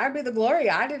welcome. To God be the glory.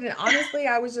 I didn't, honestly,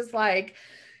 I was just like,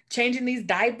 changing these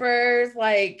diapers,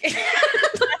 like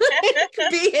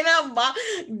being a mom,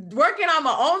 working on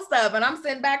my own stuff. And I'm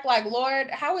sitting back like, Lord,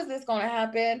 how is this going to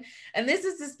happen? And this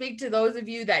is to speak to those of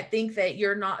you that think that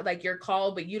you're not, like, you're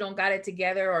called, but you don't got it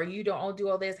together, or you don't do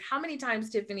all this. How many times,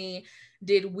 Tiffany,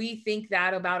 did we think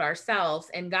that about ourselves?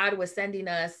 And God was sending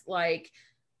us like,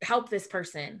 help this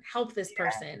person,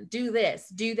 do this,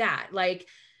 do that. Like,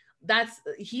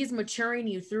 he's maturing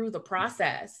you through the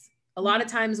process. A lot of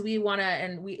times we want to,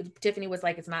 and Tiffany was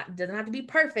like, it doesn't have to be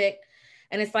perfect.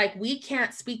 And it's like, we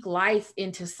can't speak life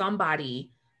into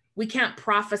somebody. We can't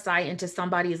prophesy into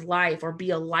somebody's life or be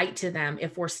a light to them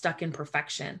if we're stuck in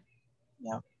perfection.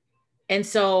 Yeah. And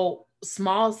so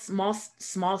small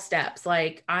steps.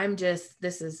 Like,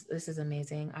 this is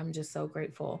amazing. I'm just so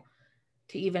grateful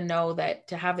to even know that,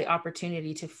 to have the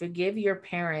opportunity to forgive your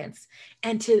parents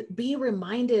and to be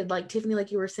reminded, like Tiffany,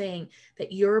 like you were saying, that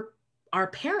our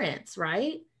parents,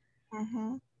 right?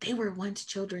 Mm-hmm. They were once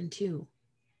children too.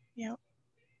 Yep.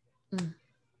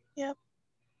 Yep.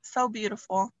 So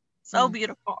beautiful. So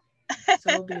beautiful.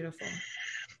 So beautiful.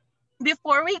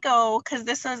 Before we go, because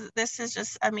this is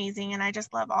just amazing, and I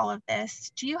just love all of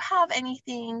this. Do you have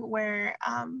anything where,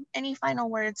 any final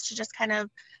words to just kind of,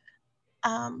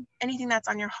 anything that's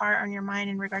on your heart, on your mind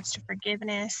in regards to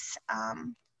forgiveness?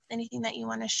 Anything that you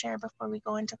want to share before we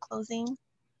go into closing?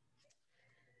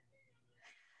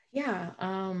 Yeah.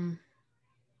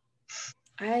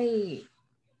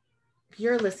 If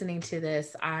you're listening to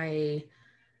this, I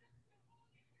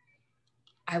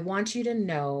want you to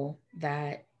know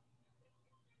that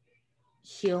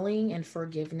healing and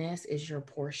forgiveness is your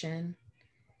portion.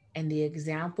 And the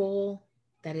example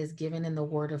that is given in the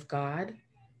Word of God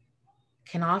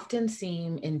can often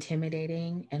seem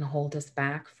intimidating and hold us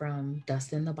back from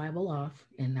dusting the Bible off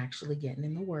and actually getting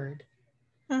in the Word.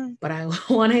 But I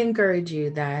want to encourage you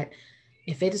that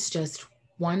if it is just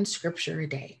one scripture a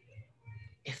day,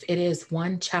 if it is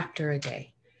one chapter a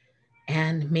day,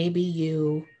 and maybe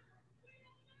you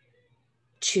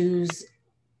choose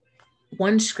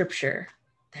one scripture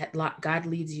that God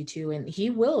leads you to, and He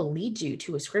will lead you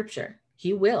to a scripture.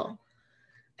 He will.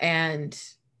 And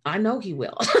I know He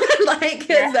will. Like,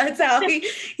 because that's how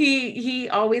he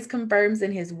always confirms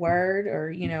in His word, or,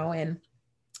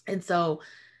 and so,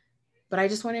 but I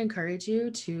just want to encourage you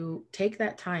to take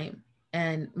that time,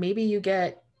 and maybe you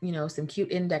get, some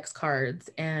cute index cards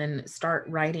and start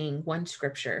writing one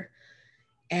scripture.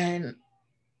 And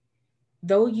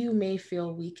though you may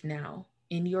feel weak now,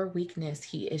 in your weakness,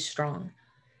 He is strong.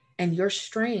 And your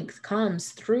strength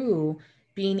comes through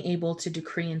being able to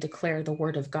decree and declare the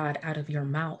word of God out of your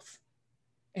mouth.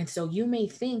 And so you may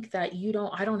think that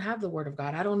I don't have the word of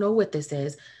God. I don't know what this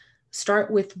is.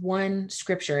 Start with one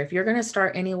scripture. If you're going to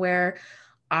start anywhere,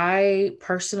 I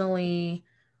personally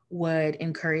would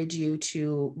encourage you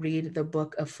to read the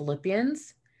book of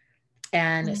Philippians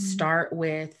and start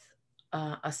with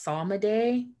a psalm a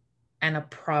day and a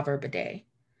proverb a day.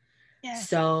 Yes.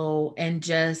 So, and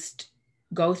just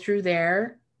go through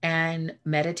there and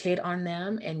meditate on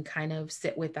them and kind of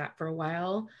sit with that for a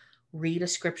while. Read a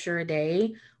scripture a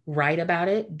day, write about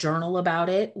it, journal about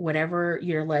it, whatever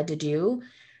you're led to do.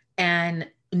 And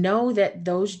know that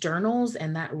those journals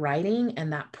and that writing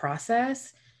and that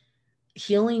process,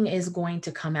 healing is going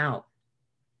to come out.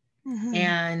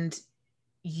 And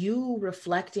you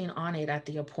reflecting on it at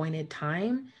the appointed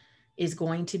time is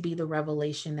going to be the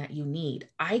revelation that you need.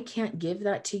 I can't give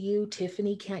that to you.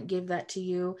 Tiffany can't give that to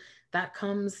you. That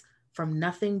comes from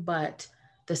nothing but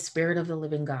the Spirit of the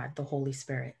living God, the Holy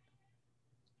Spirit.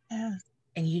 Yes.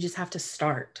 And you just have to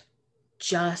start.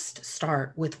 Just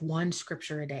start with one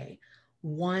scripture a day.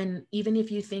 One, even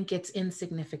if you think it's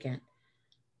insignificant,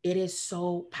 it is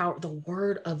so powerful. The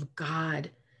word of God,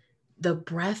 the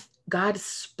breath, God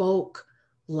spoke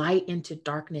light into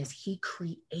darkness. He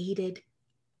created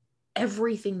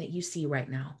everything that you see right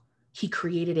now. He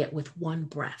created it with one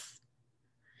breath.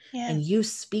 Yes. And you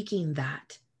speaking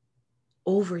that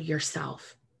over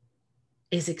yourself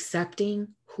is accepting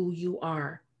who you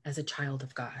are as a child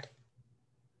of God.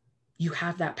 You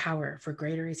have that power, for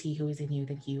greater is He who is in you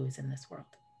than he who is in this world.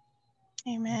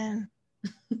 Amen.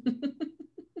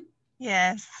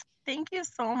 Yes. Thank you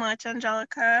so much,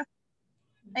 Angelica.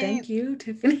 Thank you,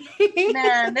 Tiffany.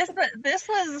 Man,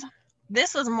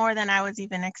 this was more than I was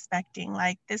even expecting.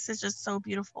 Like, this is just so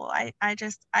beautiful. I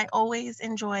always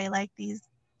enjoy like these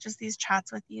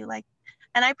chats with you. Like,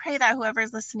 and I pray that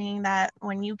whoever's listening, that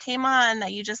when you came on,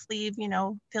 that you just leave,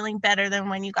 feeling better than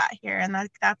when you got here. And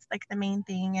that's like the main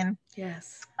thing. And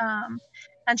yes.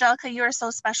 Angelica, you are so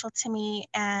special to me.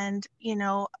 And,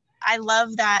 I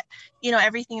love that,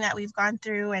 everything that we've gone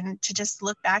through, and to just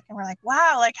look back and we're like,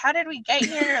 wow, like, how did we get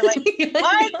here? Like,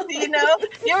 what?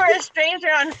 You were a stranger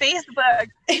on Facebook.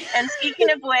 And speaking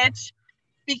of which,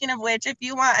 if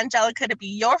you want Angelica to be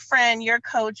your friend, your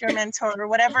coach, your mentor, or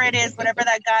whatever it is, whatever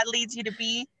that God leads you to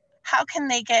be, how can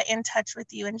they get in touch with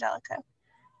you, Angelica?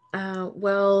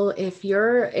 Well, if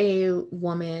you're a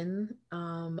woman,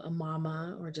 a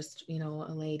mama, or just,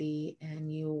 a lady, and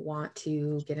you want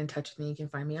to get in touch with me, you can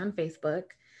find me on Facebook.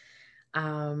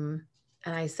 And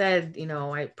I said,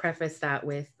 I preface that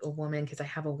with a woman because I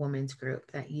have a women's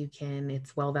group that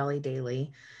it's Well Valley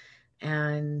Daily.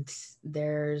 And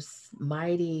there's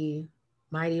mighty,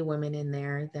 mighty women in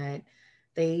there that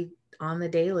on the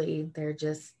daily, they're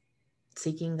just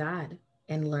seeking God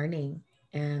and learning.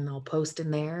 And I'll post in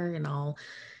there and I'll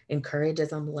encourage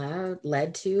as I'm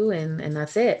led to, and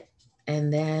that's it.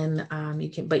 And then you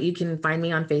can find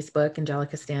me on Facebook,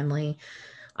 Angelica Stanley.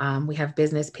 We have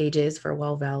business pages for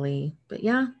Well Valley, but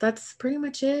yeah, that's pretty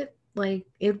much it. Like,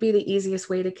 it would be the easiest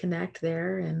way to connect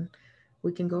there, and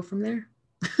we can go from there.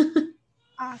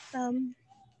 Awesome.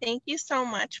 Thank you so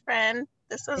much, friend.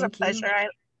 This was Thank a pleasure. you.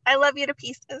 I love you to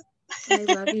pieces. I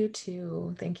love you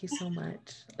too. Thank you so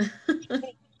much.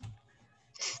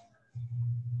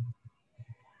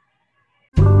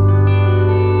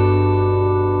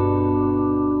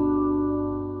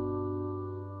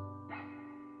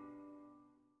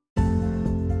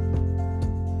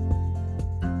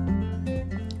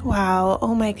 Wow.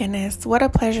 Oh my goodness. What a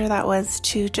pleasure that was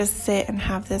to just sit and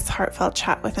have this heartfelt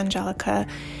chat with Angelica.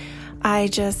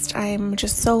 I'm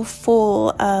just so full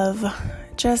of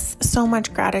just so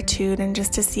much gratitude, and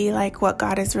just to see like what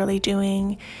God is really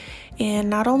doing in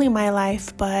not only my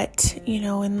life, but,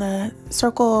 in the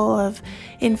circle of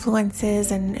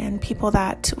influences and people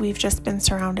that we've just been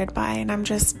surrounded by. And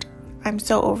I'm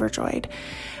so overjoyed.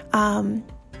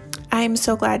 I'm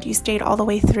so glad you stayed all the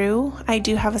way through. I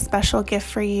do have a special gift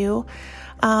for you.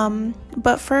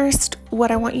 But first,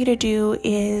 what I want you to do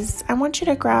is I want you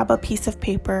to grab a piece of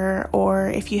paper, or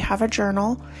if you have a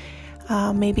journal,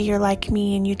 maybe you're like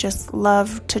me and you just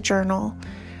love to journal.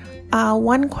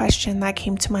 One question that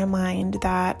came to my mind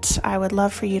that I would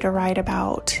love for you to write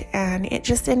about, and it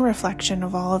just in reflection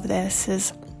of all of this,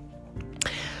 is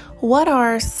what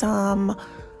are some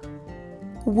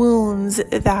wounds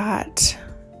that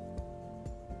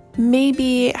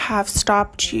maybe have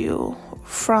stopped you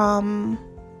from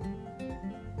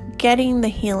getting the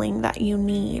healing that you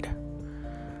need?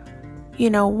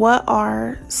 What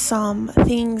are some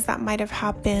things that might have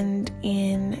happened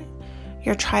in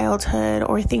your childhood,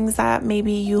 or things that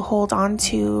maybe you hold on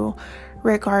to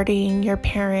regarding your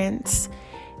parents?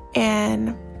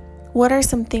 And what are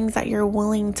some things that you're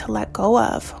willing to let go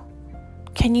of?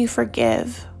 Can you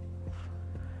forgive?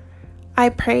 I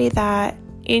pray that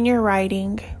in your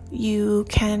writing, you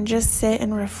can just sit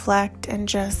and reflect and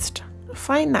just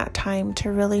find that time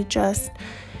to really just,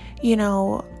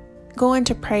 go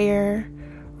into prayer,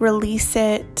 release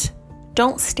it.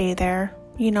 Don't stay there.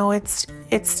 It's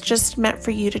just meant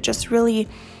for you to just really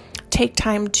take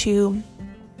time to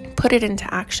put it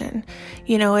into action.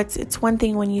 It's one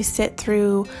thing when you sit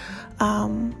through,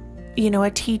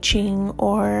 a teaching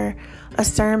or a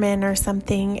sermon or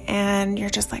something, and you're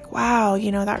just like, wow,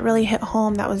 that really hit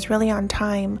home. That was really on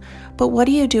time. But what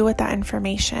do you do with that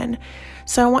information?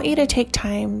 So I want you to take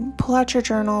time, pull out your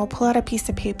journal, pull out a piece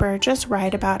of paper, just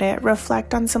write about it,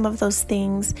 reflect on some of those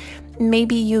things.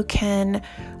 Maybe you can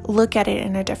look at it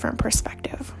in a different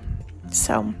perspective.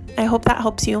 So I hope that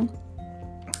helps you.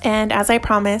 And as I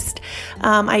promised,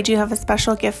 I do have a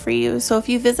special gift for you. So if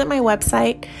you visit my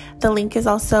website, the link is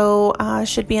also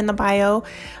should be in the bio.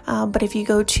 But if you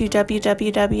go to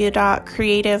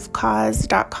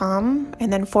www.creativecause.com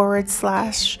and then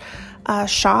 /shop,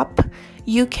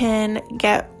 you can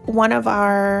get one of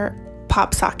our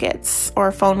pop sockets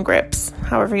or phone grips,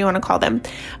 however you want to call them.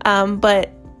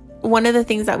 But one of the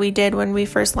things that we did when we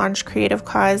first launched Creative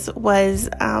Cause was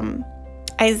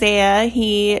Isaiah,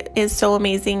 he is so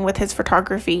amazing with his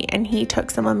photography, and he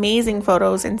took some amazing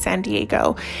photos in San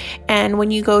Diego. And when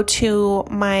you go to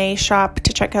my shop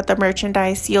to check out the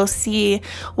merchandise, you'll see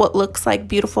what looks like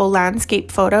beautiful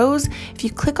landscape photos. If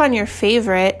you click on your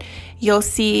favorite, you'll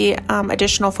see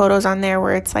additional photos on there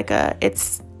where it's like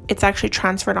it's actually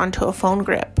transferred onto a phone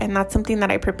grip. And that's something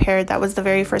that I prepared. That was the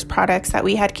very first products that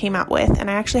we had came out with. And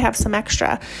I actually have some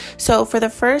extra. So for the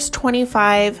first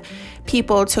 25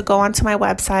 people to go onto my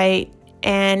website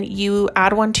and you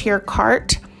add one to your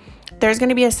cart, there's going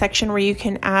to be a section where you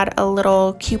can add a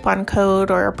little coupon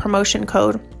code or a promotion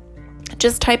code.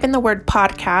 just type in the word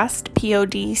podcast,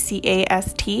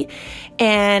 podcast,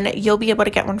 and you'll be able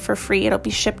to get one for free. It'll be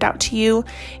shipped out to you.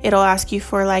 It'll ask you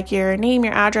for like your name,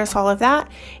 your address, all of that,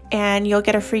 and you'll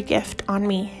get a free gift on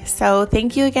me. So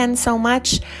thank you again so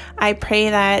much. I pray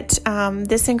that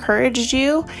this encouraged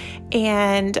you,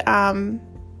 and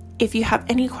if you have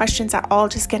any questions at all,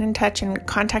 just get in touch and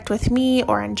contact with me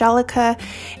or Angelica,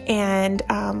 and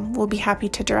we'll be happy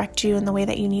to direct you in the way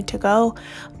that you need to go.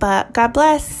 But God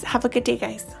bless. Have a good day,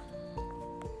 guys.